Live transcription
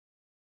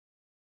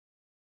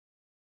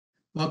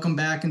Welcome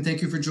back, and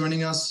thank you for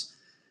joining us.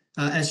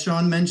 As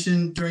Sean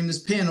mentioned during this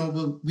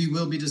panel, we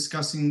will be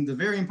discussing the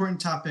very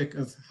important topic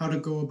of how to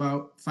go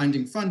about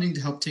finding funding to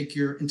help take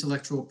your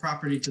intellectual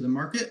property to the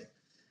market.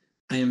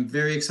 I am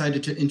very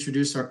excited to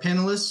introduce our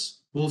panelists,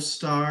 Wolf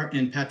Starr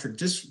and Patrick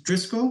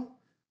Driscoll.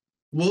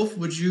 Wolf,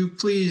 would you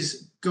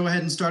please go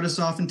ahead and start us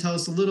off and tell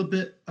us a little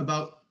bit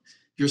about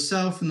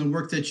yourself and the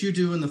work that you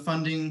do in the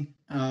funding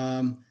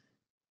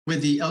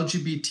with the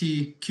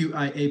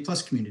LGBTQIA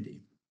plus community?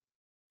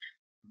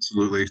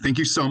 Absolutely. Thank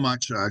you so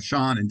much,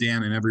 Sean and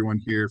Dan and everyone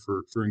here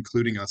for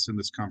including us in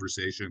this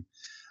conversation.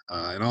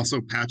 And also,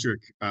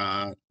 Patrick,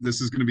 this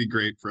is going to be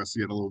great for us to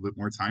get a little bit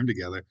more time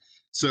together.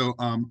 So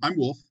I'm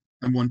Wolf.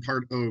 I'm one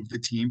part of the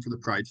team for the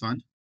Pride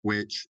Fund,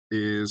 which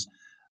is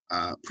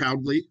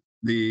proudly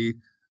the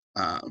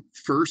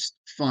first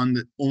fund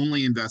that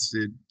only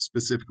invested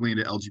specifically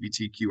into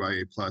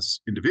LGBTQIA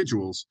plus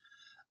individuals.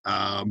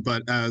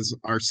 But as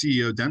our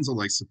CEO Denzel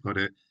likes to put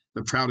it,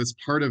 the proudest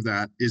part of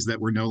that is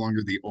that we're no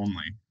longer the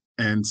only.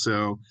 And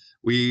so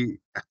we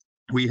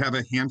have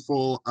a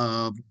handful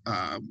of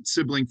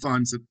sibling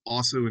funds that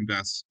also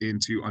invest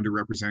into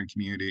underrepresented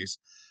communities.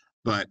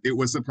 But it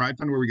was the Pride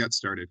Fund where we got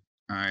started.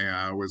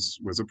 I was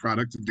a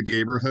product of the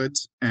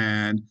neighborhoods,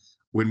 and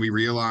when we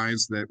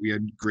realized that we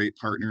had great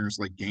partners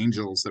like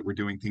Angels that were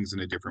doing things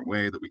in a different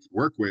way that we could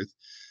work with,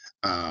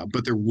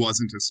 but there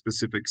wasn't a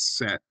specific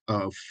set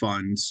of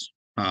funds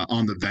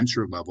on the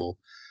venture level.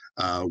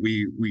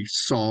 We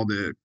saw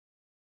the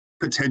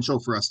potential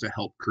for us to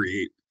help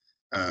create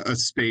a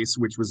space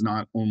which was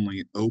not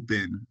only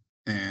open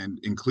and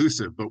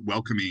inclusive, but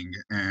welcoming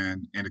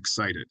and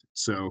excited.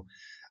 So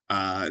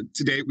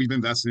to date, we've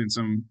invested in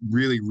some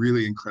really,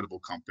 really incredible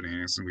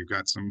companies, and we've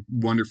got some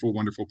wonderful,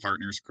 wonderful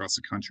partners across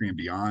the country and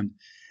beyond.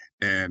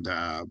 And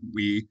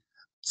we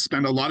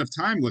spend a lot of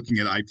time looking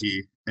at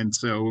IP. And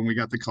so when we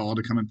got the call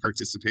to come and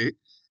participate,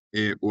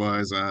 it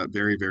was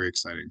very, very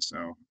exciting.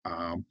 So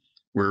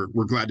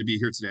we're glad to be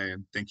here today,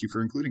 and thank you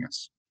for including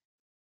us.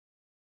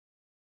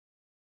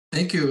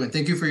 Thank you, and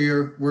thank you for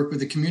your work with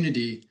the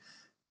community.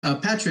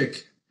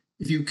 Patrick,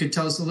 if you could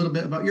tell us a little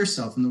bit about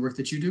yourself and the work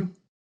that you do.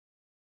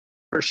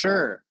 For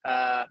sure.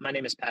 My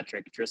name is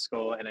Patrick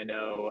Driscoll, and I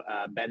know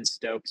Ben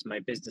Stokes, my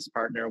business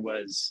partner,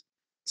 was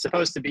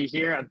supposed to be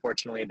here.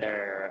 Unfortunately,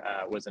 there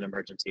was an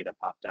emergency that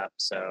popped up,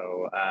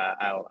 so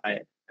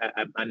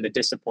I'm the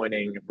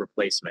disappointing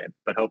replacement.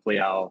 But hopefully,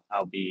 I'll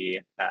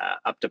be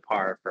up to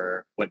par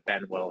for what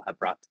Ben will have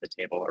brought to the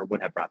table, or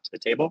would have brought to the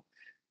table.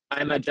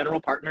 I'm a general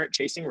partner at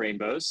Chasing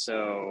Rainbows.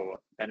 So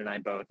Ben and I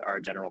both are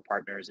general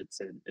partners. It's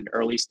an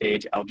early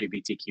stage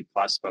LGBTQ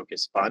plus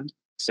focused fund.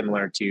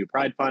 Similar to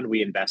Pride Fund,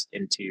 we invest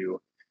into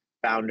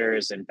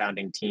founders and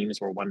founding teams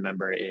where one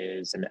member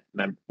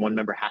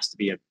has to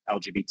be an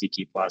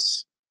LGBTQ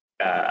plus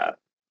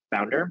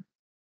founder.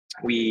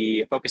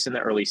 We focus in the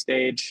early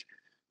stage.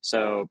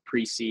 So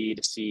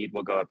pre-seed, seed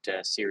will go up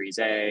to Series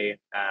A.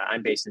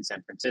 I'm based in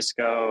San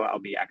Francisco. I'll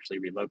be actually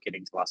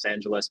relocating to Los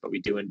Angeles, but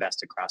we do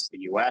invest across the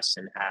US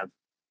and have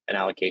an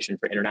allocation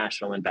for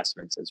international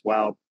investments as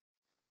well.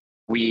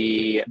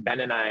 Ben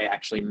and I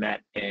actually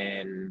met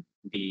in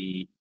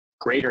the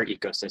greater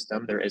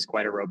ecosystem. There is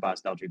quite a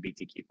robust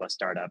LGBTQ plus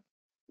startup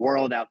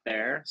world out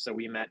there. So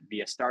we met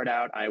via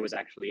StartOut. I was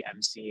actually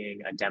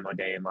emceeing a demo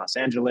day in Los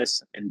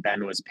Angeles, and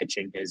Ben was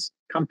pitching his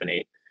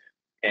company.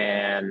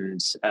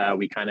 And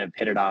we kind of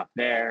hit it off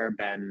there.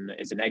 Ben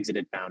is an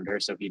exited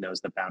founder, so he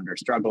knows the founder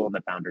struggle and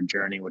the founder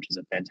journey, which is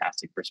a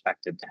fantastic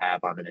perspective to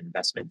have on an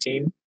investment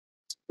team.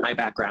 My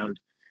background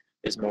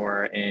is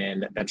more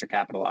in venture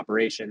capital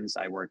operations.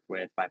 I worked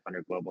with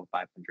 500 Global,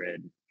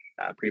 500,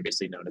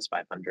 previously known as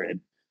 500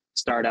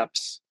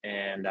 startups,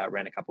 and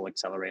ran a couple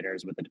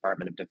accelerators with the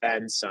Department of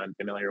Defense. So I'm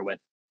familiar with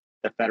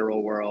the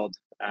federal world,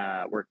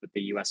 worked with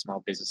the US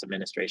Small Business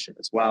Administration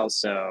as well.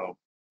 So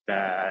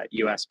the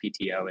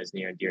USPTO is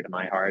near and dear to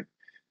my heart,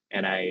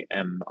 and I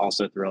am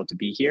also thrilled to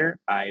be here.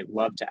 I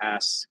love to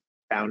ask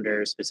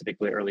founders,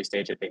 specifically early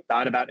stage, if they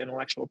thought about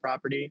intellectual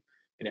property,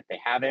 and if they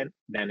haven't,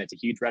 then it's a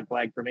huge red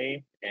flag for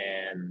me.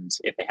 And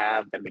if they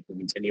have, then we can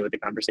continue with the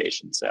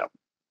conversation. So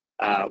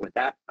with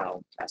that,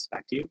 I'll pass it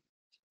back to you.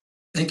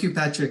 Thank you,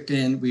 Patrick,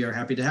 and we are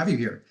happy to have you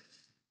here.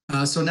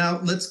 So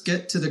now let's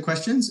get to the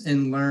questions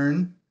and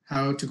learn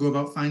how to go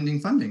about finding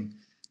funding.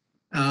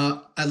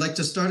 I'd like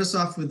to start us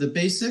off with the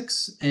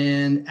basics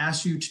and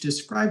ask you to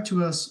describe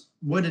to us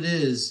what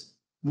is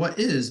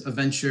a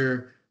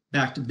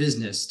venture-backed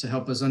business to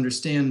help us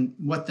understand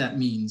what that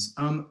means.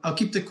 I'll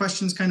keep the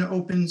questions kind of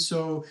open,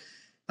 so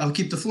I'll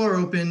keep the floor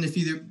open if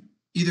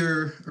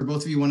either or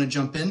both of you want to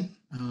jump in.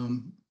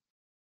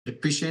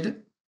 Appreciate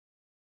it.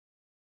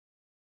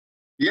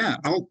 Yeah,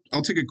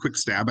 I'll take a quick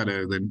stab at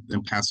it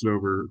and pass it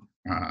over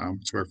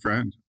to our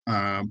friend.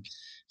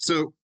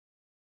 So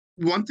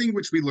one thing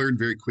which we learned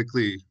very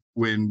quickly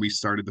when we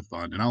started the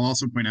fund, and I'll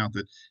also point out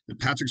that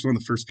Patrick's one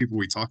of the first people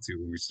we talked to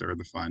when we started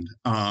the fund,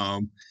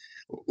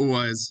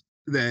 was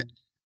that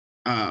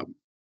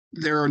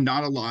there are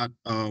not a lot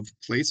of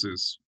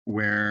places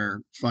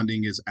where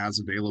funding is as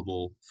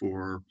available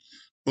for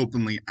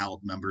openly out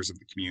members of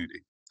the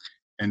community.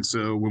 And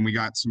so when we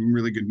got some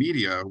really good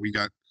media, we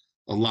got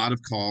a lot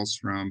of calls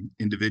from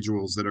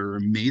individuals that are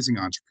amazing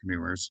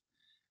entrepreneurs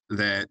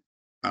that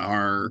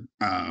are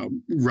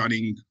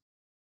running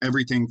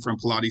everything from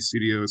Pilates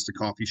studios to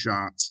coffee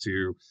shops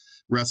to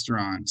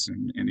restaurants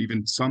and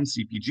even some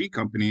CPG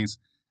companies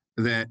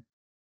that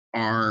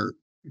are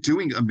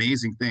doing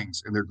amazing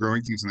things, and they're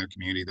growing things in their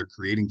community. They're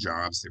creating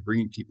jobs. They're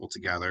bringing people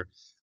together.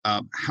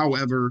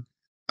 However,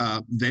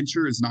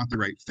 venture is not the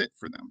right fit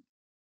for them.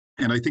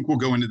 And I think we'll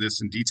go into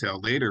this in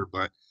detail later,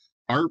 but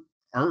our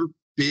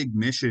big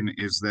mission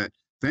is that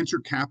venture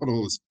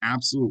capital is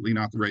absolutely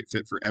not the right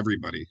fit for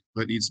everybody,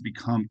 but needs to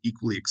become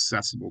equally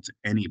accessible to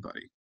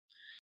anybody.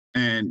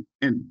 And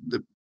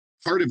the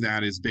part of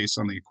that is based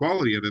on the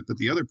equality of it, but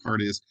the other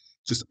part is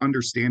just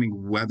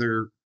understanding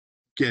whether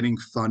getting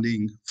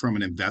funding from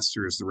an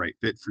investor is the right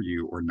fit for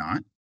you or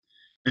not.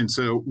 And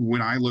so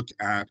when I look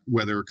at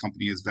whether a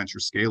company is venture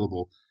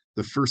scalable,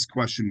 the first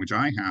question which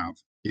I have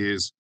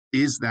is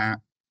that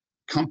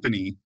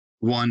company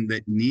one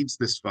that needs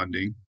this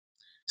funding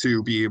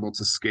to be able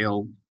to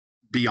scale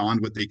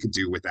beyond what they could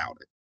do without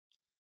it?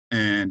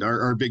 And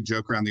our big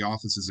joke around the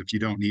office is, if you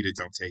don't need it,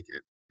 don't take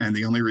it. And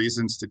the only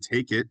reasons to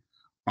take it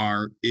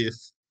are if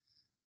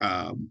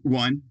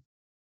one,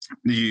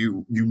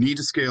 you need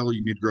to scale,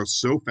 you need to grow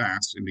so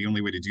fast, and the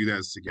only way to do that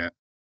is to get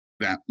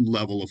that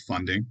level of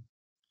funding.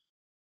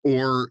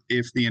 Or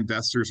if the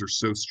investors are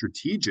so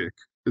strategic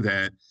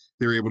that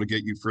they're able to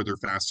get you further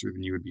faster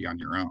than you would be on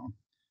your own.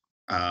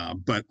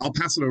 But I'll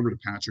pass it over to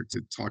Patrick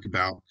to talk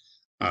about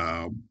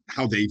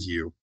how they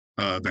view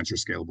a venture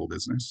scalable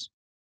business.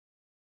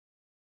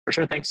 For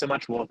sure. Thanks so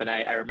much, Wolf. And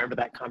I remember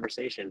that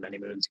conversation many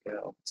moons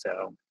ago.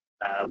 So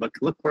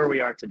look where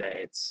we are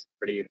today. It's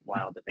pretty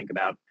wild to think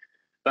about.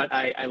 But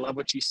I love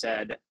what you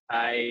said.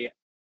 I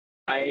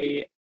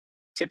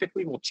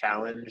typically will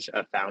challenge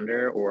a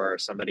founder or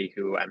somebody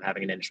who I'm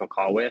having an initial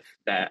call with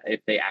that if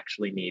they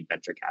actually need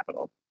venture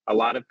capital. A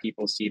lot of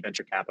people see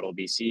venture capital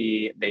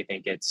VC. They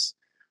think it's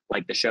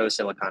like the show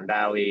Silicon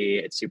Valley.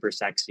 It's super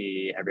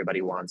sexy.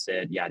 Everybody wants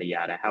it, yada,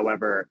 yada.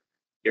 However,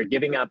 you're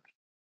giving up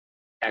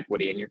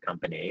equity in your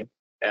company.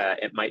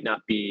 It might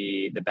not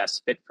be the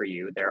best fit for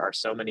you. There are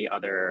so many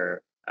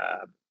other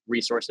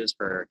resources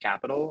for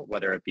capital,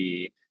 whether it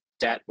be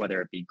debt,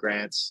 whether it be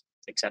grants,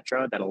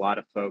 etc., that a lot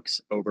of folks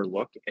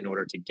overlook in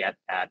order to get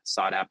that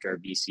sought after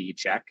VC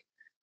check.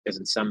 Because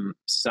in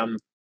some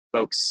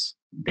folks,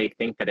 they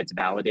think that it's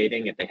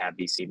validating if they have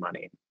VC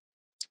money.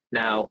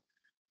 Now,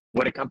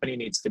 what a company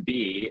needs to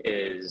be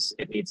is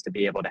it needs to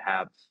be able to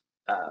have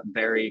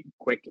very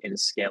quick and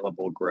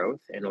scalable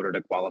growth in order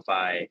to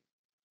qualify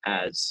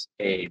as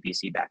a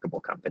VC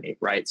backable company,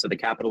 right? So the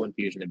capital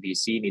infusion of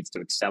VC needs to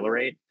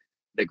accelerate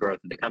the growth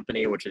of the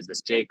company, which is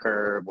this J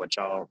curve, which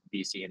all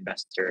VC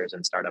investors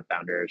and startup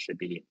founders should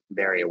be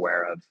very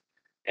aware of.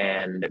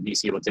 And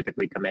VC will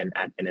typically come in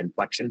at an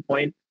inflection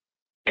point.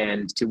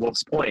 And to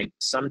Wolf's point,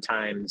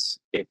 sometimes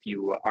if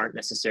you aren't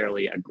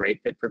necessarily a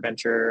great fit for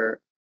venture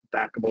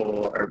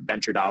backable or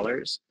venture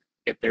dollars,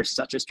 if there's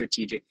such a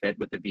strategic fit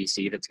with the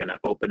VC that's going to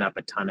open up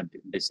a ton of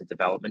business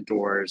development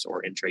doors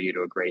or intro you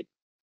to a great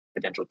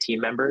potential team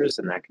members,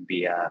 and that could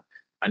be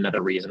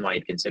another reason why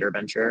you'd consider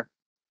venture.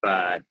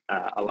 But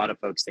a lot of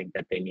folks think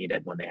that they need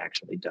it when they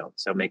actually don't.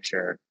 So make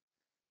sure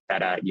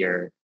that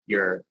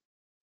you're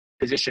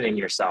positioning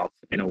yourself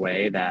in a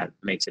way that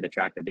makes it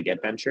attractive to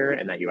get venture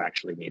and that you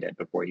actually need it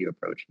before you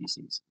approach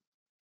VCs.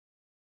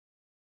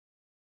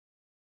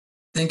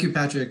 Thank you,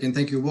 Patrick, and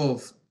thank you,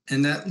 Wolf.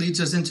 And that leads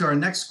us into our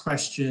next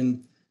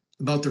question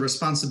about the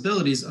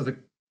responsibilities of a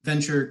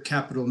venture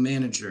capital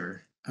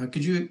manager.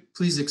 Could you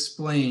please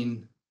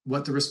explain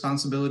what the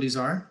responsibilities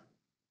are?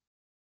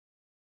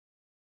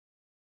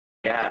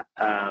 Yeah.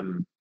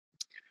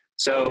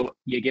 So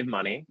you give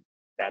money.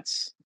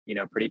 That's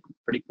pretty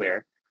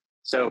clear.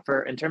 So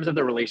in terms of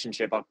the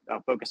relationship,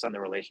 I'll focus on the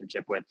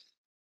relationship with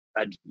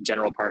a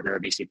general partner, a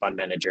VC fund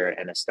manager,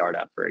 and a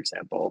startup, for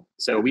example.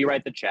 So we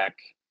write the check,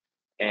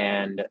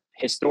 and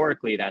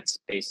historically that's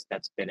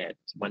been it.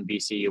 When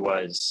VC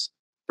was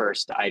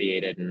first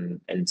ideated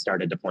and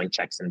started deploying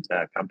checks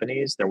into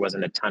companies, there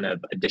wasn't a ton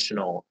of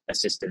additional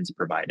assistance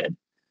provided.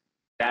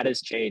 That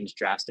has changed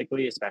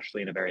drastically,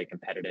 especially in a very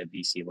competitive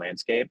VC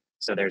landscape.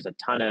 So there's a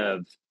ton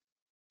of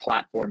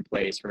platform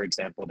plays, for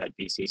example, that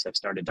VCs have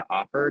started to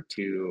offer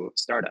to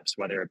startups,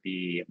 whether it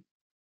be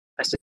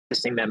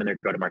assisting them in their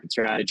go-to-market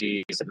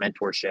strategies,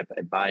 mentorship,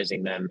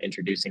 advising them,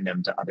 introducing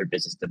them to other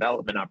business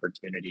development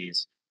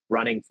opportunities,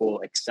 running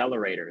full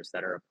accelerators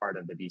that are a part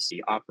of the VC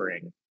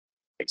offering,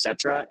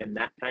 etc. And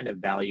that kind of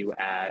value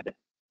add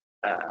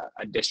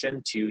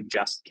addition to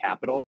just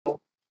capital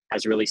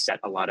has really set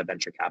a lot of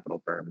venture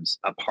capital firms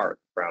apart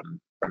from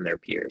their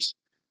peers.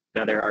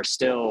 Now, there are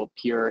still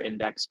pure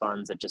index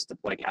funds that just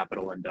deploy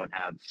capital and don't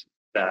have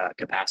the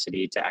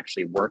capacity to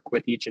actually work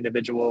with each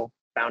individual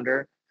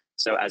founder.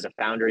 So as a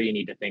founder, you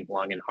need to think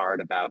long and hard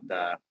about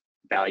the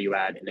value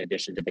add in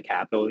addition to the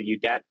capital you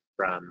get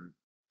from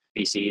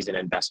VCs and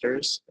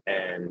investors,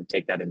 and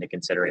take that into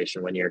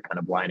consideration when you're kind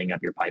of lining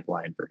up your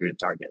pipeline for who to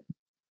target.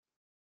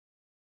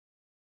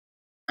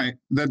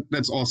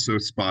 That's also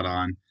spot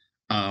on.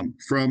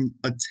 From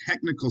a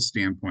technical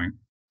standpoint,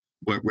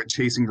 what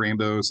Chasing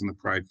Rainbows and the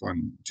Pride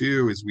Fund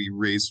do is we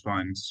raise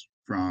funds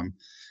from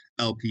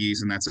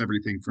LPs, and that's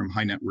everything from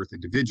high net worth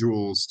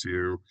individuals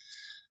to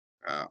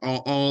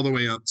all the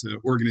way up to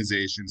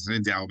organizations and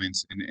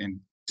endowments and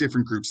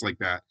different groups like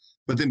that.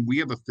 But then we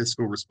have a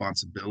fiscal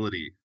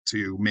responsibility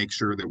to make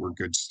sure that we're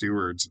good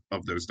stewards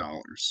of those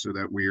dollars, so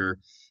that we're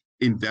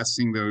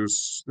investing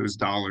those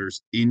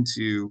dollars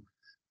into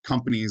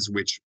companies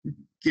which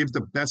give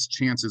the best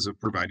chances of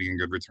providing a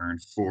good return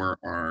for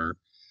our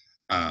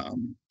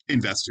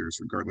investors,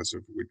 regardless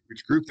of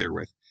which group they're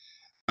with.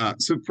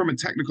 So from a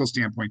technical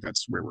standpoint,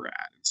 that's where we're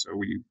at. And so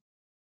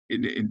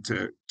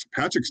to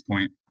Patrick's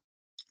point,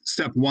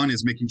 step one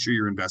is making sure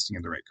you're investing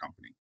in the right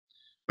company.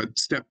 But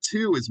step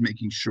two is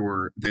making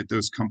sure that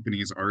those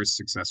companies are as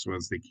successful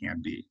as they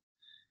can be.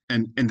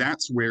 And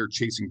that's where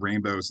Chasing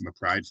Rainbows and the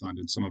Pride Fund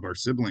and some of our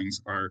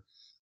siblings are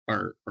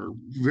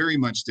very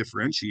much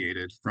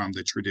differentiated from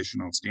the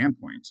traditional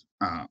standpoint.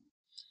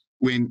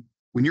 When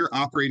you're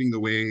operating the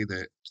way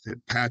that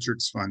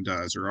Patrick's fund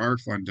does or our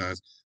fund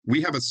does,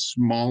 we have a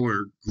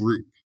smaller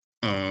group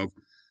of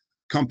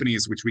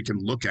companies which we can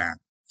look at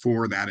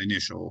for that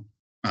initial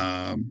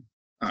pipeline.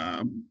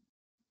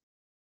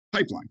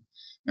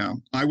 Now,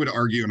 I would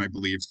argue, and I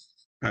believe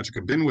Patrick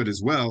and Ben would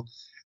as well,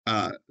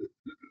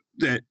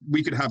 that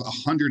we could have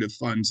 100 of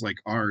funds like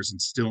ours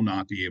and still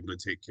not be able to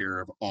take care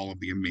of all of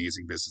the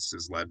amazing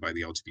businesses led by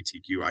the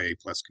LGBTQIA+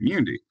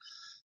 community.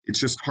 It's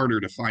just harder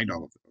to find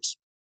all of those.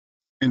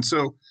 And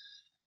so,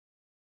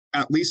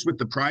 at least with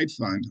the Pride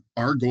Fund,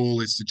 our goal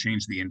is to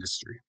change the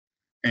industry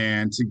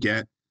and to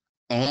get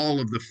all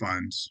of the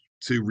funds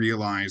to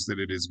realize that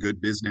it is good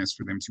business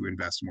for them to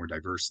invest more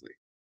diversely.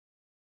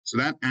 So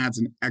that adds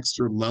an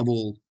extra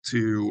level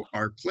to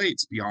our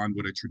plates beyond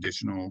what a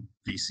traditional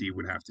VC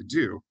would have to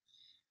do.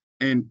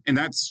 And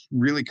that's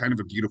really kind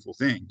of a beautiful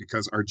thing,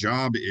 because our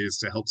job is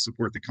to help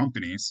support the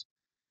companies,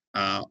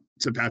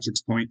 to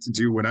Patrick's point, to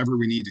do whatever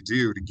we need to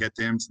do to get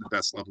them to the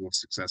best level of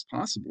success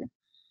possible.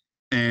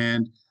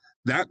 And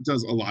that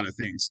does a lot of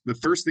things. The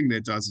first thing that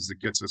it does is it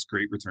gets us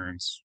great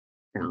returns,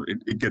 or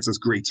it gets us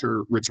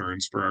greater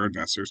returns for our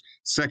investors.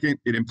 Second,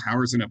 it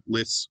empowers and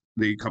uplifts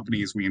the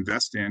companies we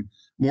invest in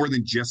more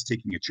than just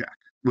taking a check.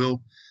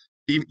 Well,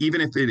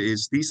 even if it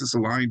is thesis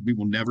aligned, we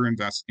will never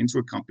invest into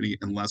a company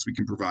unless we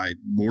can provide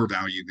more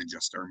value than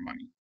just our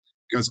money,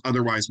 because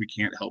otherwise we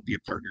can't help be a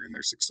partner in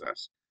their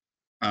success.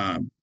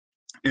 And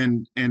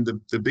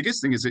the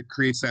biggest thing is it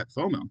creates that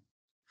FOMO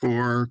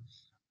for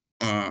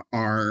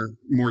our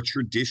more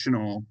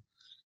traditional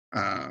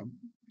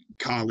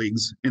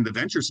colleagues in the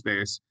venture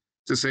space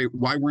to say,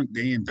 why weren't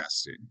they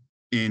invested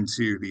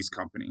into these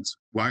companies?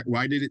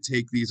 Why did it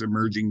take these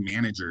emerging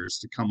managers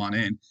to come on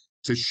in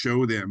to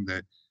show them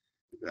that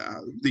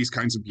these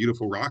kinds of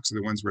beautiful rocks are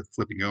the ones worth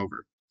flipping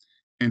over?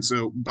 And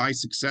so by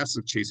success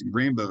of Chasing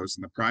Rainbows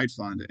and the Pride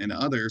Fund and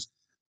others,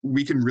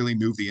 we can really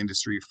move the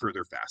industry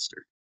further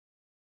faster.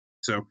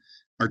 So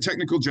our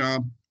technical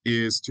job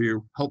is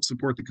to help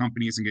support the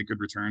companies and get good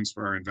returns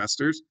for our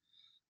investors.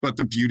 But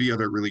the beauty of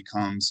it really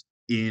comes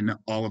in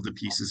all of the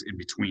pieces in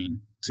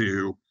between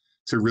to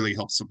really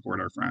help support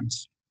our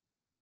friends.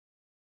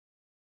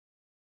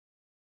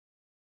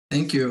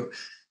 Thank you.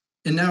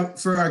 And now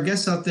for our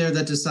guests out there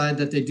that decide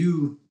that they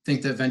do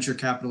think that venture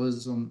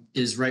capitalism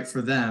is right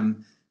for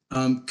them,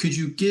 could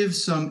you give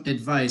some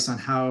advice on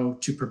how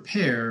to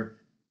prepare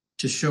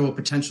to show a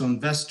potential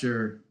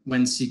investor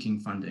when seeking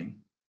funding?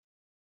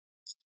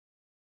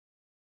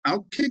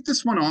 I'll kick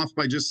this one off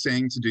by just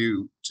saying to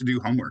do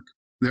homework.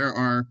 There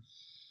are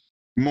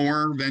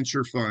more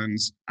venture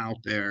funds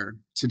out there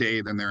today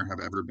than there have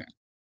ever been.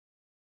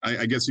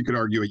 I guess you could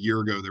argue a year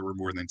ago there were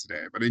more than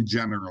today, but in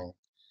general,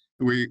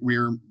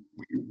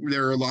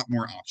 there are a lot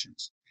more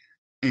options.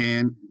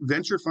 And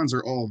venture funds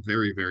are all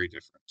very, very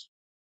different.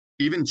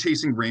 Even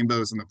Chasing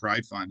Rainbows and the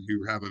Pride Fund,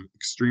 who have an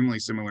extremely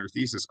similar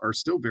thesis, are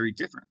still very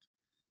different.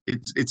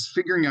 It's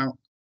figuring out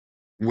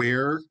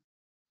where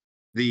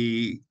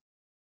the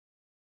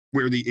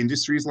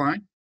industries lie,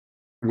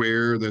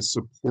 where the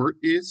support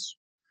is,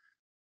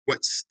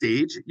 what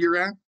stage you're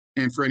at.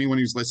 And for anyone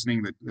who's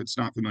listening that's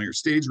not familiar,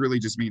 stage really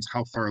just means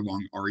how far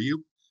along are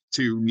you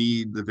to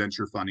need the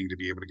venture funding to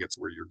be able to get to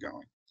where you're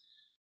going.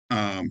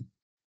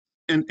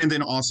 And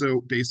then also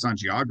based on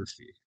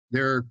geography,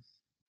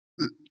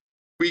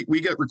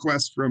 we get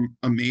requests from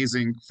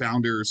amazing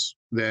founders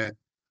that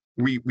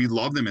we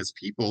love them as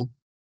people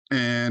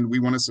and we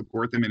want to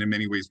support them, and in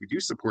many ways we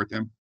do support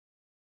them.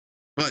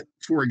 But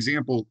for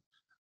example,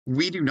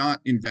 we do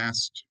not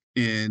invest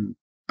in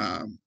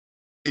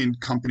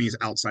companies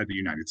outside the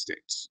United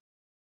States.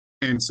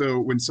 And so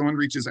when someone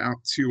reaches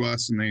out to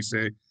us and they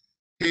say,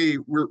 hey,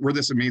 we're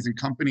this amazing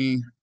company,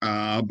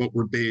 but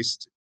we're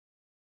based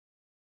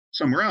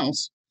somewhere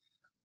else,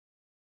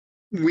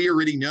 we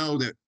already know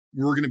that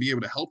we're going to be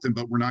able to help them,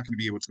 but we're not going to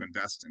be able to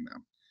invest in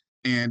them.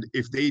 And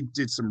if they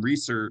did some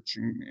research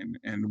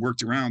and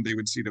worked around, they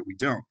would see that we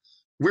don't.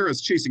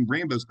 Whereas Chasing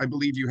Rainbows, I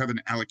believe you have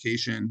an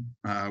allocation,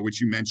 which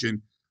you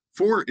mentioned,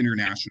 for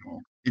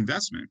international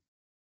investment.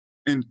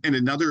 And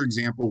another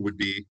example would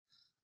be,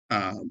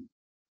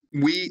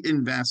 we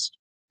invest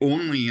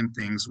only in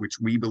things which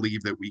we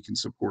believe that we can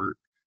support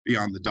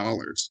beyond the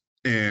dollars.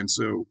 And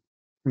so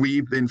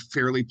we've been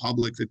fairly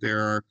public that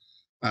there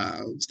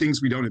are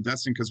things we don't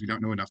invest in because we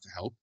don't know enough to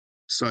help,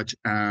 such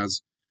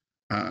as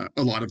a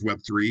lot of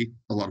Web3,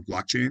 a lot of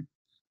blockchain.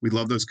 We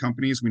love those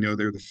companies. We know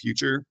they're the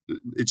future.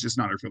 It's just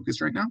not our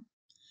focus right now.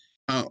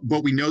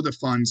 But we know the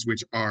funds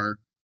which are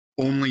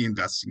only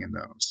investing in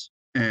those.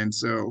 And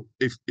so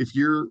if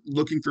you're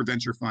looking for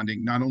venture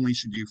funding, not only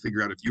should you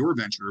figure out if you're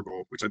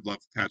ventureable, which I'd love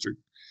Patrick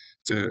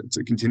to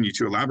continue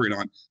to elaborate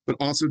on, but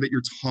also that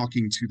you're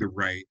talking to the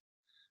right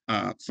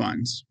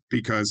funds,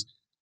 because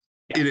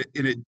in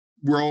a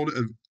world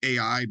of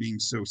AI being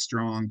so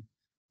strong,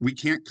 we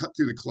can't cut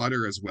through the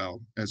clutter as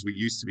well as we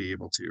used to be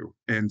able to.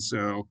 And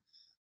so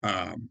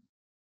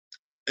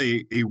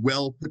a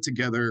well put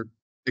together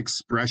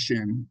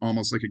expression,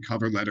 almost like a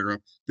cover letter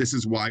of this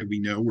is why we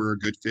know we're a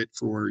good fit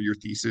for your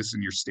thesis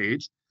and your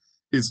stage,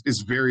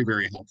 is very,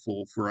 very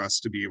helpful for us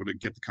to be able to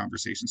get the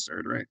conversation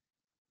started, right?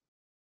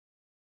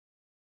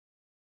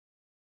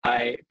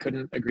 I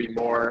couldn't agree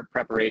more.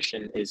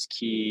 Preparation is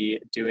key.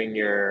 Doing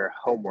your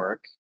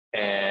homework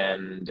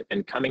and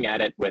coming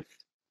at it with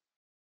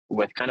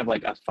kind of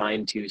like a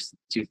fine-tooth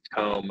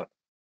comb,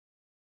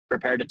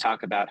 prepared to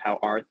talk about how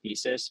our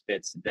thesis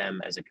fits them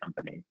as a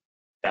company.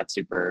 That's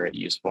super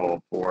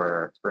useful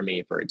for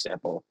me, for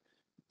example.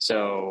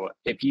 So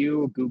if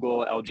you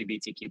Google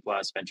LGBTQ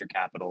plus venture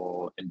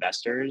capital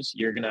investors,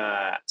 you're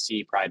gonna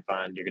see Pride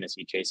Fund, you're gonna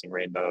see Chasing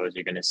Rainbows,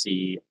 you're gonna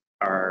see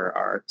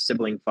our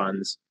sibling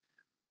funds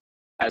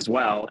as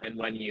well. And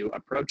when you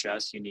approach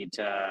us, you need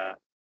to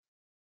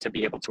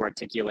be able to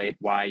articulate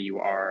why you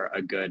are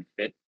a good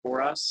fit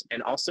for us,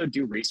 and also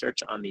do research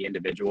on the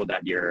individual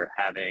that you're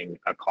having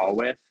a call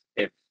with.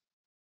 If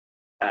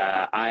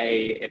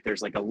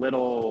there's like a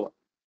little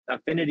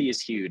affinity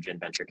is huge in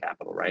venture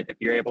capital, right? If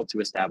you're able to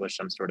establish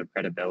some sort of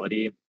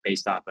credibility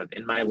based off of,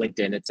 in my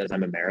LinkedIn, it says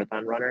I'm a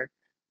marathon runner.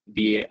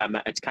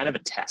 It's kind of a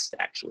test,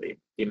 actually.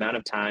 The amount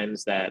of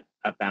times that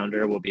a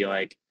founder will be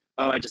like,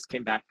 oh, I just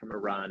came back from a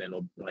run, and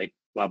will like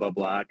blah, blah,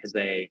 blah, because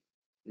they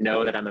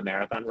know that I'm a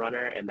marathon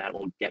runner, and that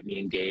will get me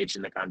engaged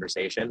in the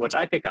conversation, which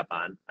I pick up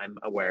on. I'm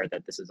aware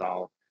that this is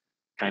all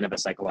kind of a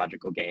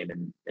psychological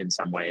game in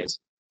some ways.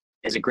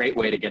 Is a great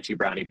way to get you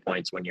brownie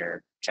points when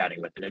you're chatting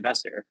with an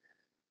investor.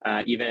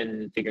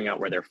 Even figuring out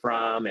where they're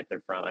from. If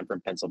they're from, I'm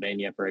from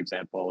Pennsylvania, for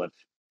example. If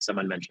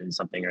someone mentions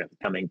something or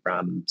coming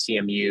from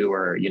CMU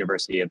or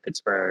University of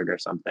Pittsburgh or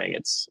something,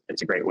 it's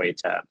a great way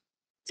to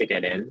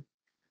get in.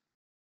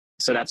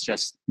 So that's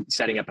just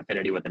setting up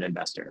affinity with an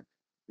investor.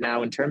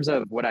 Now, in terms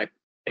of what I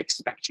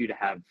expect you to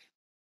have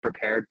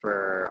prepared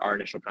for our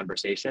initial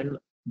conversation,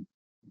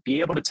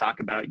 be able to talk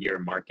about your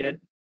market,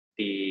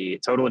 the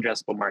total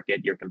addressable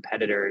market, your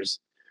competitors,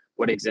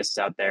 what exists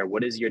out there,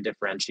 what is your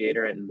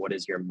differentiator, and what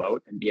is your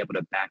moat, and be able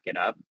to back it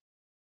up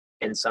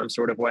in some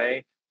sort of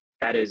way.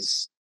 That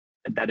is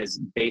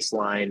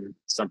baseline,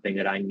 something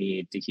that I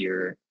need to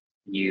hear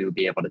you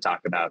be able to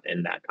talk about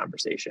in that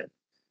conversation.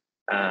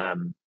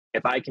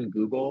 If I can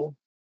Google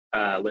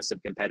a list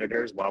of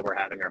competitors while we're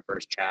having our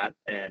first chat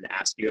and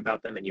ask you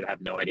about them, and you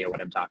have no idea what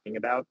I'm talking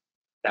about,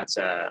 that's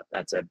a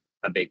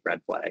big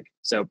red flag.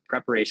 So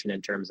preparation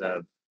in terms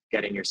of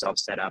getting yourself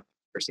set up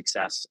for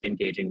success,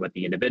 engaging with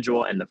the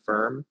individual and the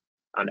firm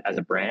as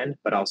a brand,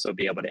 but also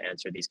be able to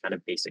answer these kind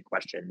of basic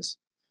questions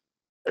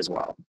as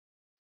well.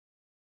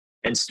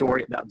 And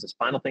the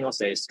final thing I'll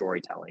say is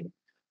storytelling.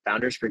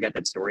 Founders forget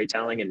that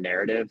storytelling and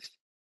narrative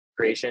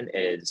creation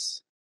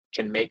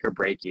can make or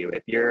break you.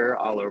 If you're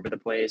all over the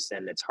place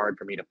and it's hard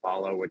for me to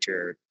follow what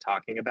you're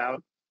talking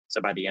about, so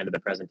by the end of the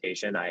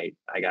presentation, I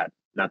got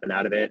nothing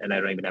out of it, and I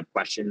don't even have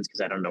questions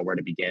because I don't know where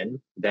to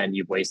begin, then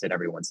you've wasted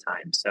everyone's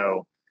time.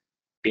 So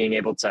being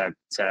able to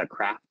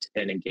craft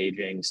an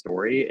engaging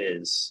story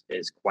is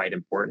quite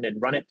important,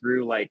 and run it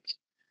through like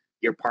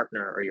your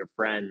partner or your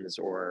friends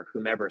or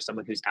whomever,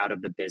 someone who's out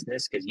of the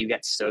business, because you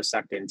get so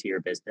sucked into your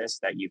business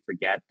that you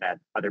forget that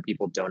other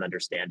people don't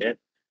understand it.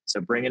 So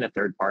bring in a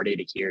third party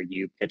to hear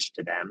you pitch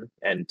to them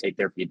and take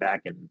their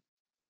feedback, and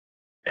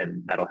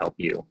that'll help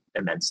you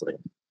immensely.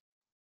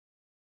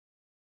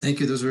 Thank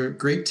you. Those were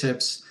great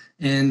tips.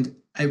 And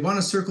I want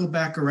to circle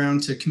back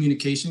around to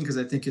communication because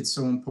I think it's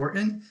so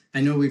important.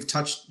 I know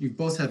you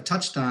both have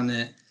touched on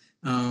it,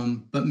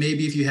 but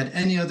maybe if you had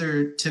any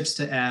other tips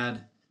to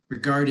add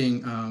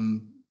regarding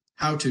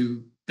how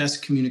to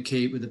best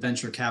communicate with a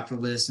venture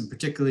capitalist, and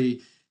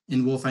particularly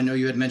in Wolf, I know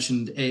you had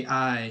mentioned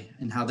AI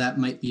and how that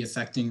might be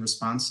affecting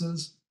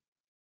responses.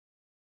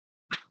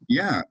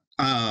 Yeah.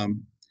 So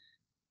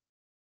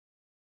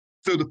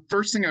the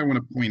first thing I want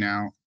to point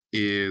out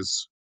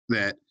is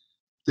that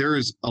there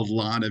is a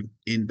lot of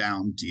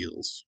inbound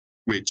deals,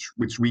 which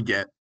we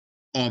get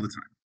all the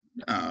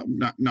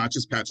time. Not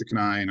just Patrick and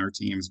I and our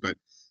teams, but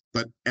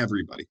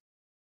everybody.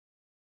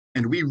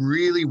 And we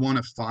really want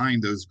to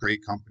find those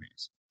great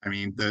companies. I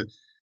mean, the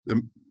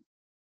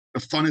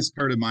funnest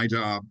part of my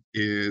job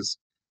is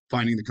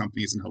finding the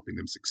companies and helping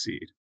them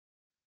succeed.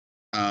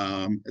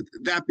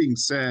 That being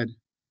said,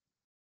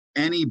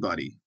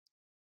 anybody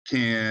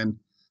can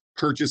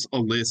purchase a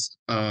list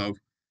of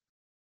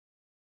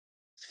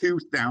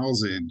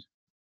 2,000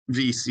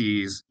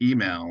 VCs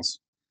emails.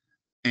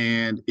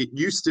 And it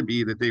used to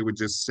be that they would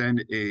just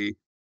send a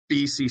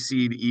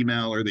BCC'd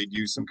email, or they'd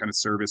use some kind of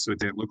service so it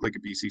didn't look like a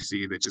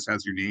BCC that just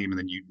has your name, and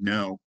then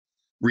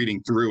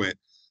reading through it,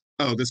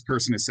 oh, this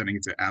person is sending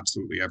it to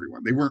absolutely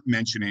everyone. They weren't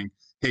mentioning,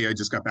 hey, I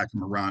just got back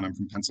from Iran, I'm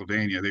from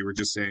Pennsylvania. They were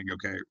just saying,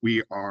 okay,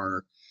 we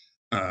were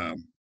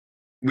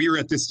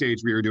at this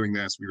stage, we were doing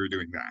this, we were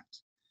doing that.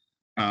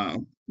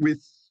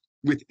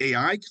 With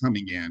AI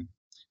coming in,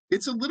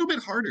 it's a little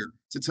bit harder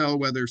to tell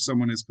whether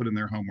someone has put in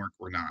their homework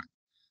or not.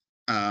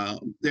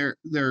 There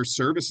are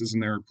services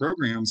and there are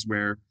programs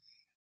where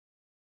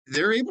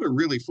they're able to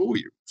really fool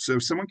you. So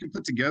someone can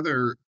put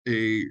together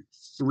a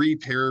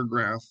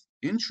 3-paragraph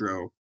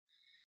intro,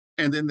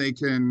 and then they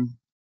can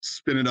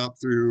spin it up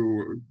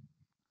through a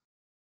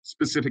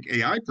specific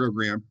AI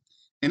program,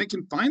 and it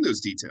can find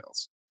those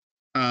details.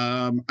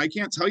 I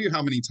can't tell you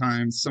how many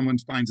times someone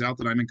finds out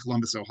that I'm in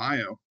Columbus,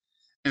 Ohio,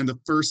 and the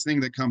first thing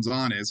that comes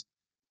on is,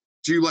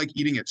 do you like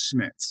eating at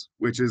Schmidt's,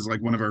 which is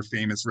like one of our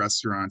famous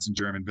restaurants in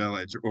German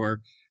Village? Or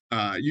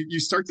you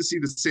start to see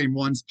the same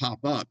ones pop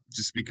up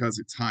just because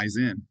it ties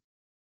in.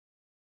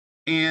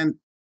 And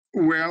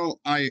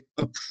while I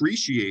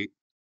appreciate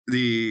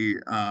the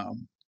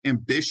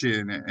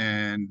ambition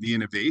and the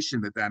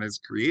innovation that has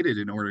created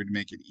in order to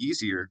make it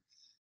easier,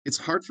 it's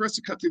hard for us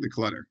to cut through the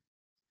clutter.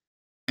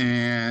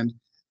 And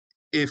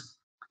if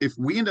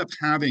we end up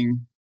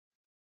having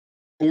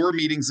 4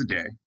 meetings a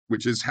day,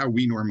 which is how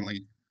we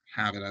normally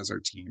have it as our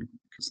team,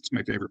 because it's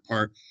my favorite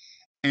part,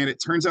 and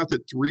it turns out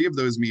that 3 of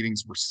those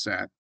meetings were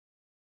set,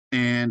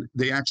 and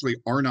they actually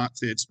are not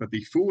fits, but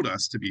they fooled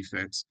us to be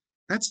fits,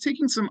 that's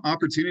taking some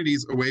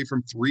opportunities away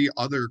from 3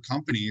 other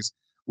companies,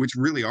 which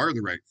really are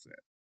the right fit.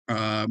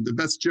 The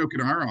best joke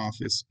in our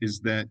office is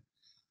that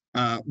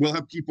we'll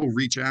have people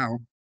reach out,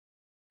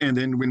 and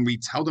then when we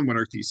tell them what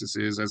our thesis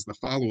is as the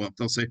follow-up,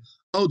 they'll say,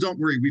 oh, don't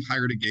worry, we've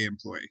hired a gay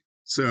employee.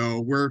 So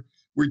we're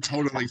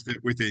totally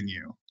fit within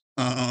you.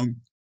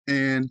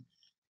 And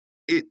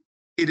it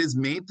has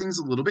made things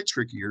a little bit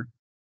trickier.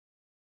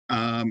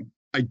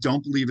 I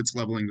don't believe it's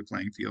leveling the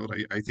playing field.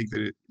 I think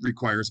that it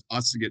requires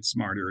us to get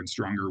smarter and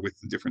stronger with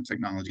the different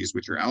technologies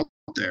which are out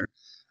there.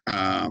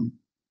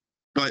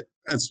 But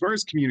as far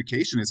as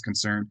communication is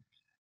concerned,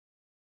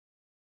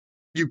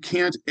 you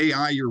can't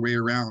AI your way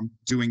around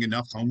doing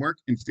enough homework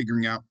and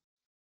figuring out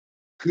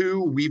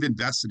who we've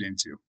invested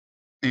into.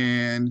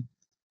 And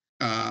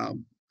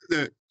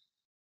the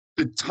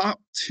top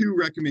 2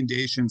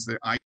 recommendations that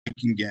I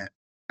can get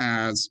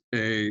as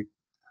a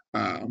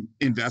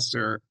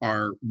investor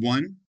are,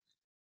 1,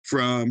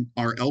 from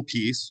our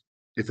LPs.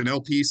 If an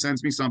LP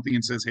sends me something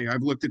and says, hey,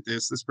 I've looked at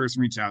this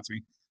person reached out to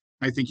me,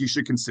 I think you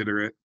should consider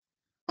it,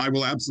 I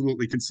will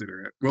absolutely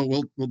consider it.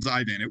 Well, we'll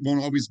dive in. It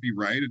won't always be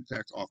right. In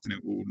fact, often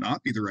it will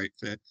not be the right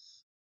fit,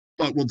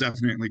 but we'll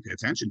definitely pay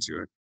attention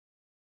to it.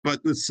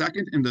 But the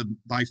second and the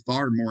by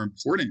far more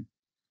important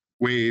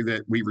way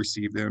that we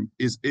receive them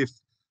is if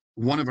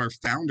one of our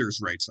founders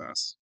writes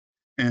us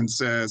and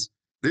says,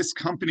 this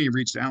company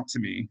reached out to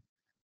me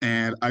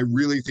and I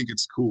really think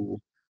it's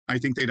cool. I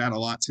think they'd add a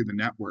lot to the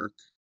network.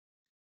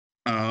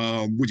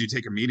 Would you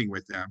take a meeting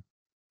with them?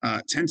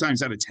 10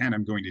 times out of 10,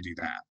 I'm going to do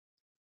that.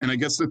 And I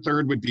guess the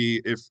third would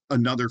be if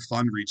another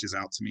fund reaches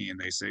out to me and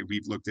they say,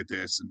 we've looked at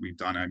this and we've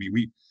done it. I mean,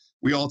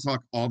 we all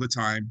talk all the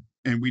time,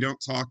 and we don't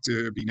talk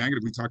to be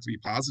negative, we talk to be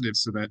positive,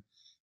 so that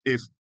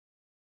if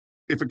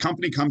a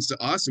company comes to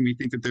us and we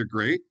think that they're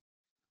great,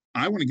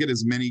 I want to get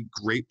as many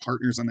great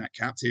partners on that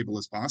cap table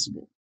as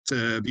possible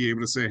to be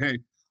able to say, hey,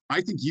 I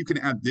think you can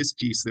add this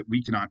piece that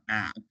we cannot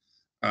add.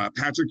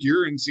 Patrick,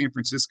 you're in San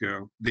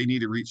Francisco. They need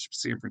to reach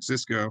San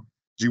Francisco.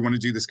 Do you want to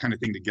do this kind of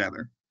thing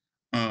together?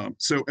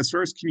 So as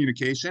far as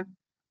communication,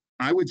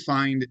 I would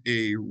find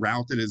a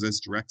route that is as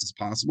direct as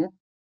possible,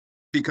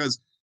 because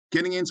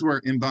getting into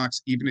our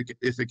inbox, even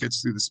if it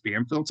gets through the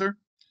spam filter,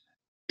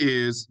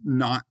 is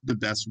not the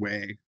best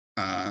way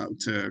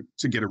to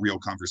get a real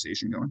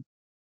conversation going.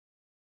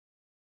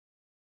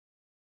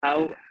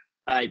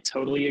 I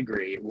totally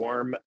agree.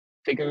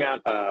 Figuring out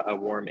a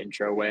warm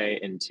intro way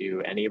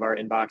into any of our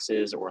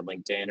inboxes or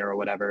LinkedIn or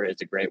whatever is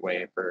a great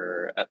way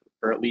for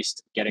at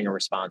least getting a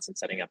response and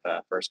setting up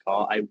a first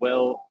call. I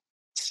will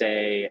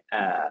say,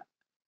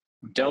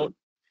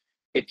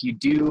 if you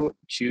do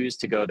choose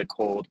to go the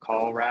cold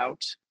call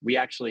route, we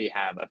actually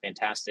have a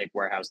fantastic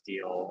warehouse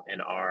deal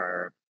in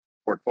our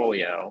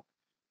portfolio.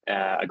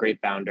 A great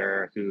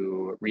founder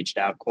who reached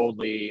out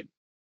coldly,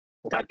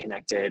 got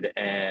connected,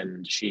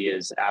 and she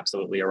is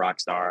absolutely a rock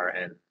star,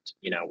 and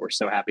we're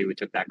so happy we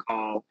took that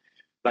call.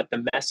 But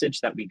the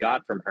message that we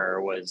got from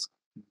her was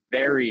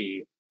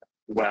very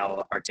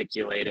well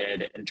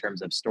articulated in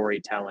terms of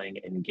storytelling,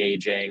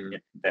 engaging.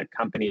 The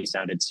company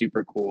sounded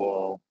super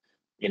cool.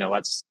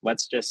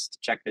 Let's just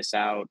check this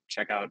out,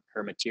 check out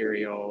her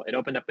material. It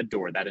opened up a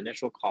door. That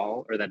initial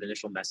call, or that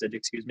initial message,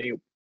 excuse me,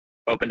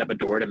 opened up a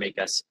door to make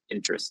us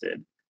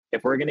interested.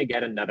 if we're going to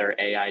get another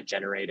AI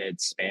generated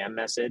spam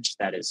message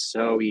that is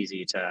so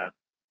easy to,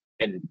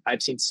 and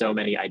I've seen so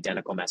many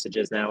identical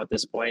messages now at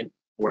this point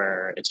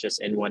where it's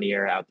just in one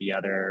ear, out the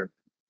other,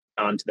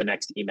 on to the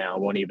next email,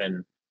 won't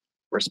even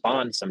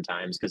respond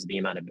sometimes because of the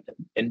amount of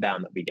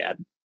inbound that we get.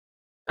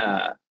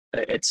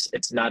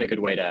 It's not a good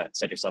way to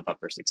set yourself up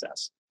for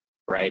success,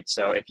 right?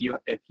 So if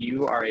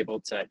you are able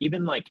to,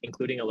 even like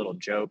including a little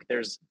joke,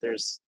 there's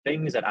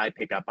things that I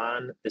pick up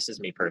on, this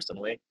is me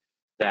personally,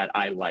 that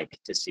I like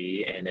to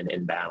see in an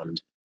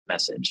inbound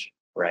message,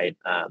 right?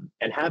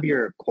 And have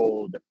your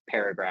cold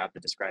paragraph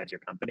that describes your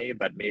company,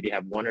 but maybe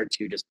have one or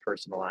two just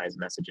personalized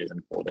messages in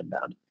cold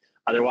inbound.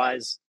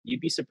 Otherwise, you'd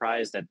be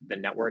surprised at the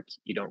network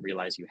you don't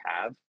realize you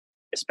have,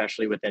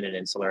 especially within an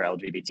insular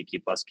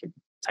LGBTQ plus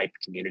type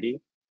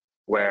community,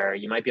 where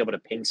you might be able to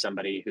ping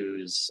somebody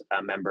who's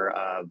a member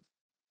of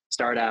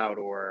Start Out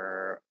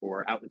or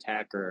Out in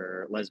Tech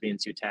or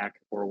Lesbians Who Tech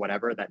or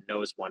whatever that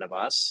knows one of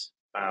us,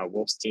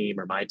 Wolf's team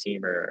or my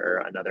team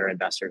or another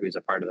investor who's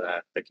a part of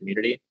the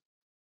community,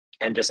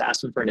 and just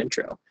ask them for an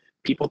intro.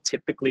 People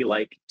typically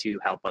like to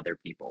help other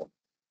people,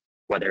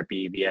 whether it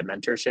be via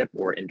mentorship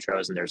or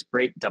intros. And there's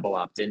great double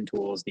opt-in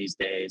tools these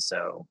days.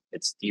 So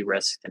it's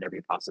de-risked in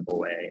every possible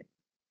way.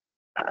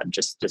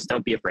 Just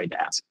don't be afraid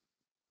to ask.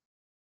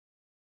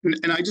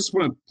 And I just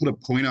want to put a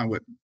point on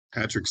what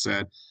Patrick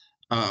said.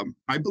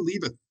 I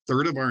believe a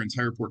third of our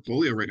entire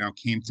portfolio right now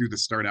came through the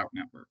Start Out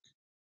network.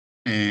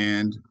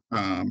 And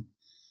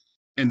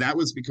that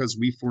was because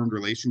we formed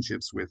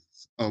relationships with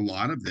a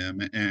lot of them.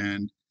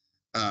 And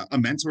a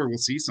mentor will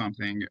see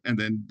something and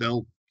then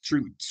they'll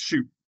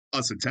shoot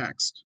us a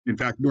text. In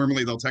fact,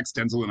 normally they'll text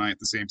Denzel and I at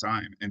the same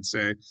time and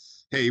say,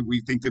 hey,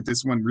 we think that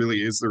this one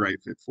really is the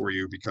right fit for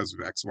you because of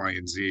X, Y,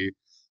 and Z.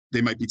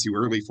 They might be too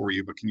early for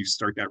you, but can you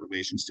start that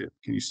relationship?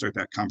 Can you start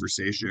that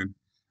conversation?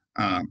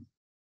 And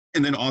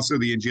then also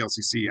the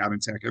NGLCC, Out in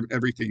Tech,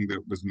 everything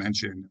that was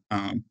mentioned.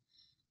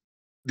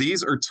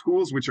 These are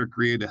tools which are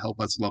created to help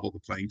us level the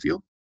playing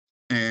field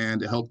and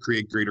to help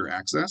create greater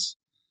access.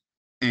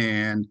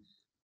 And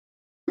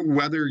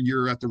whether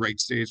you're at the right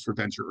stage for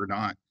venture or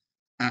not,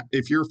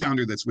 if you're a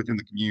founder that's within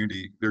the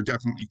community, there are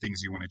definitely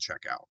things you want to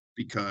check out,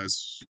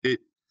 because it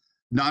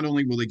not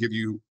only will they give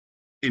you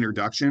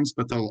introductions,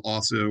 but they'll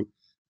also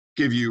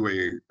give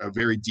you a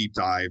very deep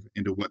dive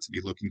into what to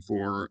be looking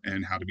for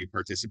and how to be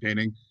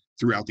participating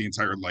throughout the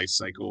entire life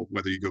cycle,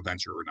 whether you go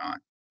venture or not.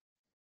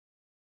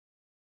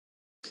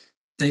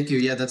 Thank you.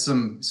 Yeah, that's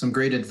some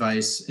great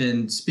advice.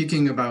 And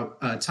speaking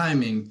about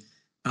timing,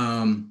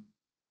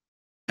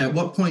 at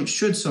what point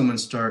should someone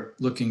start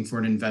looking for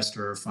an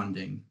investor or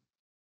funding?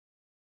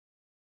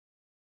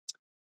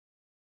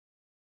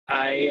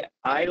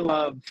 I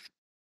love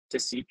to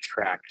see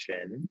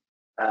traction.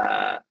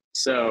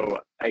 So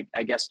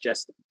I guess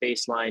just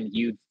baseline,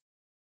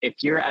 if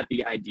you're at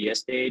the idea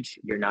stage,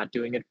 you're not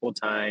doing it full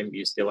time,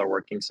 you still are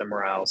working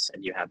somewhere else,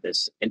 and you have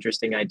this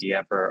interesting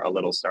idea for a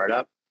little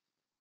startup,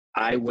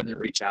 I wouldn't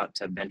reach out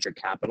to venture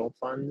capital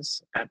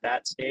funds at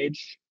that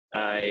stage.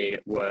 I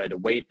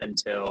would wait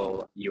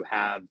until you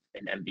have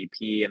an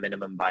MVP, a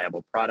minimum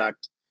viable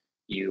product.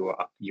 You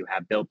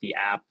have built the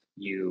app.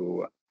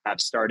 You have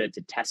started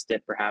to test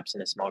it perhaps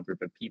in a small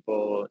group of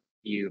people.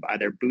 You've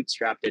either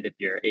bootstrapped it if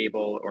you're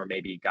able, or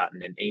maybe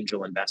gotten an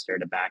angel investor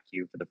to back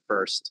you for the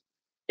first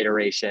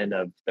iteration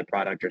of the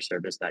product or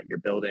service that you're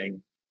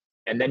building.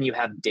 And then you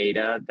have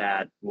data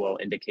that will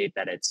indicate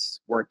that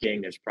it's working,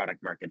 there's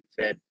product market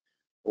fit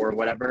or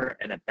whatever.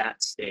 And at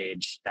that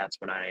stage, that's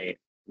when I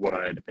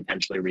would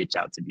potentially reach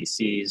out to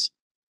VCs.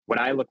 What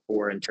I look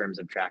for in terms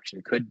of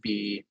traction could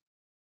be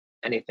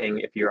anything.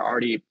 If you're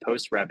already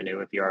post revenue,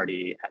 if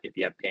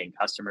you have paying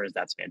customers,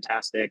 that's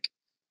fantastic.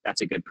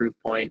 That's a good proof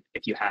point.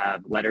 If you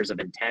have letters of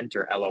intent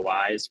or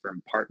LOIs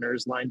from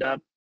partners lined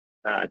up,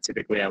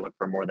 typically I look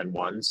for more than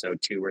one, so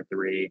 2 or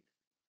 3,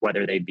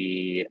 whether they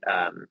be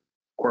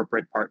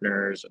corporate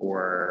partners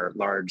or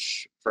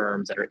large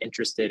firms that are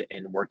interested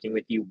in working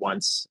with you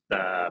once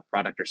the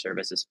product or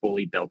service is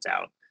fully built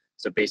out.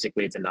 So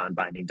basically, it's a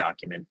non-binding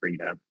document for you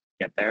to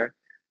get there.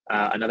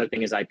 Another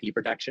thing is IP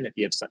protection.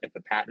 If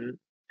a patent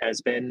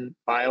has been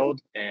filed,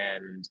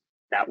 and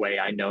that way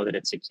I know that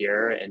it's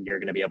secure and you're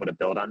going to be able to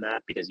build on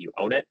that because you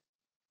own it,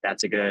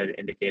 that's a good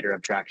indicator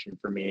of traction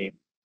for me.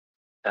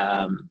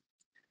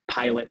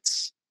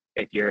 Pilots,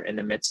 if you're in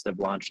the midst of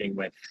launching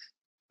with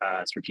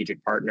a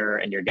strategic partner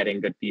and you're getting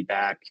good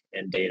feedback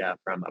and data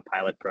from a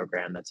pilot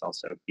program, that's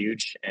also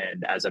huge.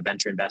 And as a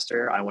venture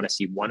investor, I want to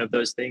see one of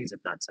those things, if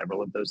not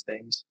several of those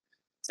things,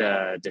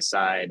 to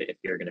decide if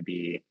you're going to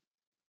be,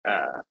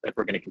 if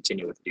we're going to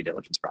continue with the due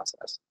diligence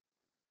process.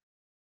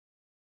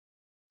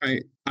 I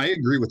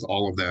agree with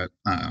all of that.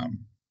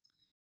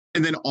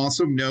 And then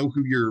also know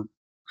who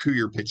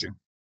you're pitching,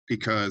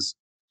 because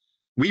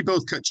we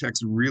both cut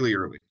checks really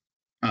early.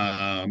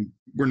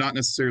 We're not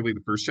necessarily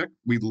the first check.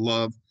 We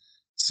love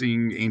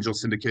seeing angel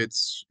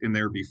syndicates in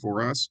there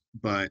before us,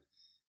 but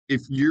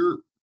if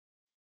you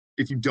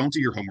don't do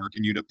your homework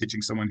and you end up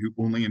pitching someone who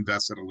only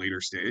invests at a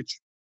later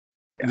stage,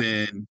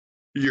 then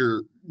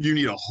you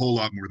need a whole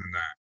lot more than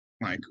that.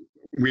 Like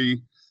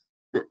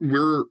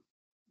we're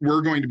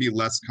going to be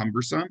less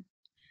cumbersome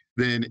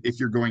than if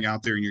you're going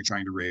out there and you're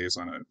trying to raise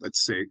on a,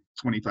 let's say,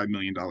 $25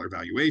 million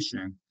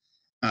valuation.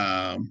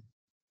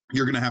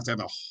 You're going to have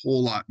a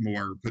whole lot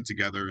more put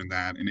together in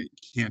that, and it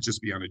can't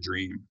just be on a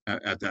dream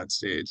at that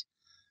stage.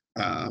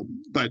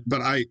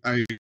 But I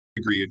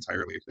agree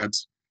entirely.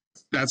 That's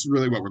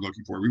really what we're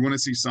looking for. We want to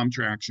see some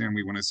traction.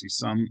 We want to see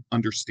some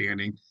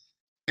understanding,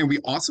 and we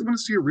also want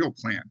to see a real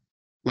plan.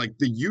 Like,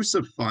 the use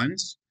of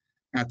funds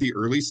at the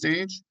early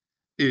stage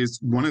is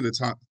one of the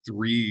top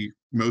 3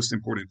 most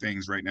important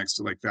things, right next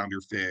to like founder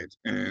fit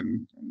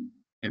and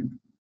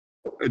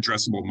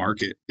addressable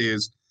market.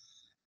 Is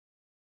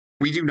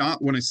we do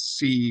not want to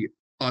see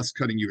us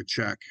cutting you a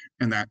check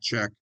and that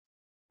check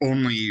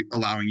only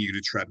allowing you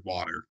to tread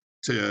water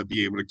to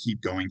be able to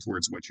keep going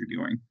towards what you're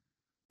doing.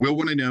 We'll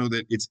want to know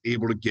that it's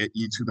able to get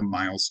you to the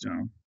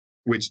milestone,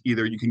 which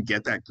either you can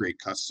get that great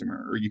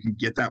customer, or you can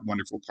get that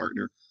wonderful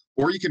partner,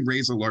 or you can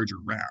raise a larger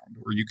round,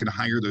 or you can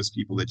hire those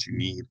people that you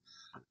need.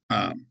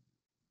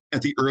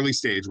 At the early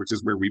stage, which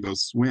is where we both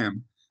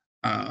swim,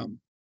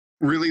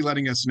 really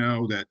letting us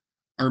know that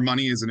our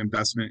money is an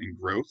investment in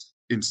growth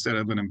instead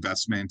of an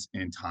investment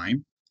in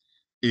time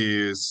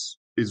is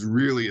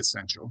really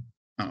essential.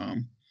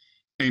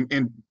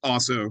 And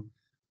also,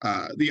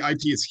 the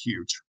IP is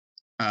huge.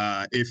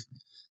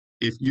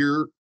 If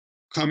you're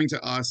coming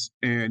to us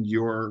and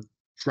your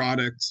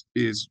product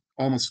is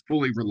almost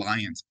fully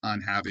reliant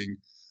on having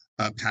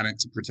a patent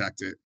to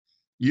protect it,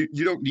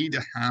 you don't need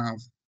to have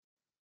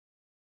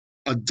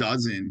a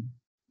dozen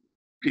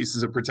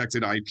pieces of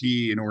protected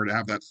IP in order to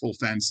have that full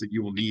fence that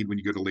you will need when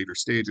you go to later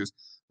stages.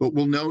 But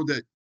we'll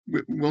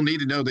need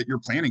to know that you're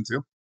planning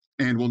to,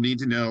 and we'll need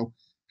to know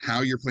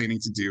how you're planning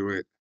to do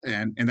it.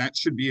 And that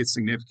should be a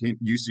significant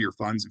use of your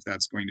funds if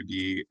that's going to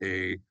be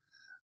a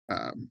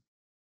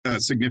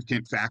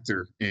significant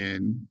factor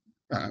in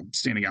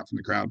standing out from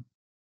the crowd.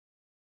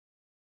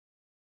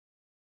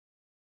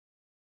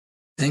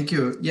 Thank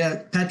you.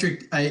 Yeah,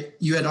 Patrick,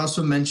 you had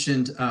also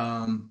mentioned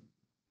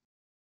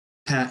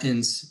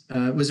patents.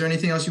 Was there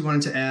anything else you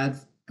wanted to add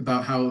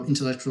about how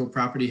intellectual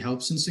property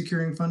helps in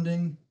securing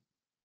funding?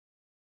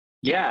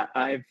 Yeah,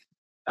 I've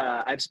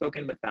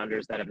spoken with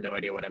founders that have no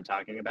idea what I'm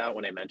talking about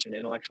when I mention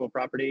intellectual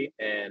property,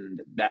 and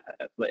that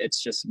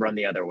it's just run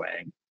the other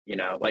way. You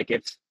know, like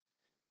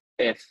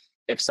if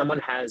someone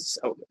has,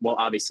 well,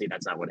 obviously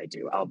that's not what I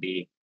do. I'll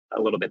be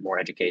a little bit more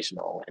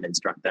educational and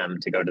instruct them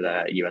to go to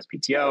the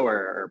USPTO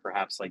or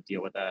perhaps like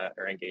deal with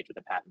or engage with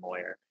a patent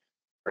lawyer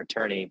or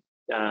attorney.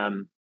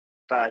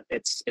 But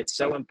it's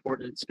so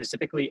important,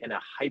 specifically in a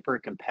hyper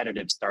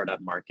competitive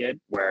startup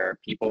market where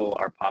people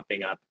are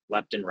popping up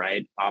left and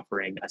right,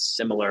 offering a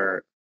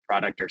similar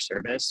product or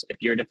service.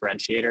 If your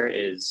differentiator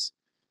is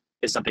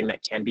something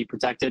that can be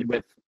protected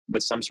with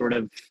some sort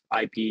of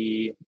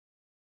IP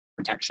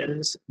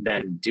protections,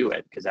 then do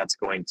it, because that's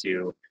going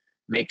to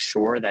make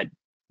sure that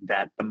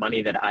the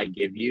money that I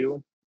give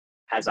you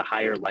has a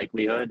higher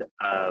likelihood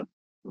of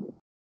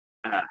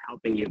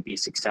helping you be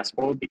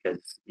successful,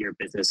 because your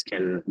business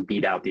can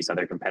beat out these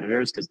other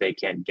competitors because they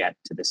can't get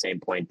to the same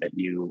point that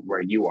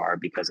where you are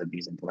because of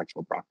these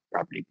intellectual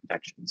property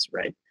protections,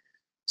 right?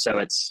 So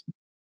it's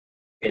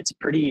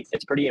pretty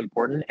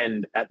important,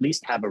 and at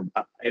least have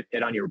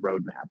it on your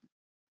roadmap,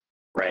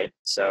 right?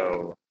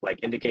 So like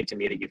indicate to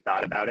me that you've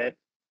thought about it,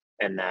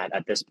 and that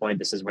at this point,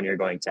 this is when you're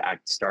going to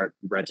start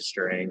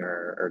registering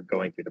or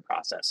going through the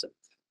process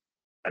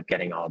of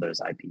getting all those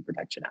IP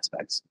protection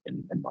aspects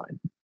in mind.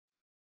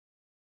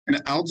 And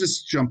I'll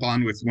just jump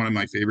on with one of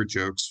my favorite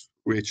jokes,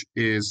 which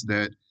is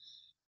that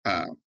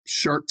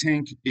Shark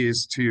Tank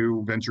is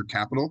to venture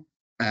capital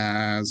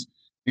as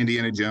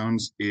Indiana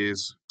Jones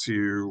is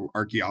to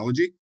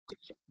archaeology.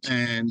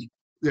 And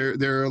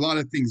there are a lot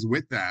of things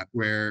with that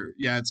where,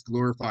 yeah, it's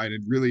glorified,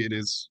 and really it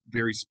is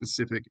very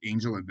specific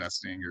angel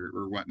investing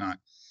or whatnot.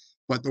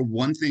 But the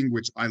one thing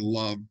which I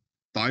love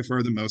by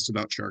far the most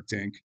about Shark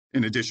Tank,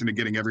 in addition to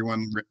getting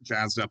everyone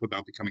jazzed up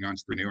about becoming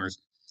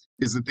entrepreneurs,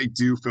 is that they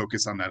do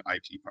focus on that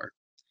IP part.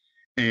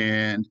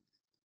 And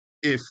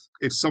if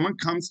someone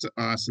comes to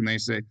us and they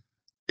say,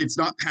 it's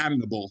not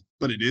patentable,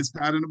 but it is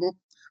patentable,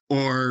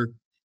 or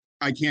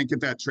I can't get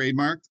that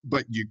trademarked,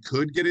 but you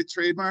could get it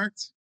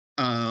trademarked,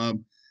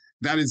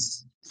 that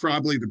is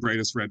probably the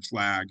brightest red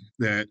flag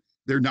that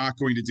they're not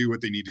going to do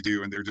what they need to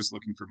do, and they're just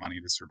looking for money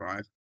to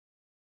survive.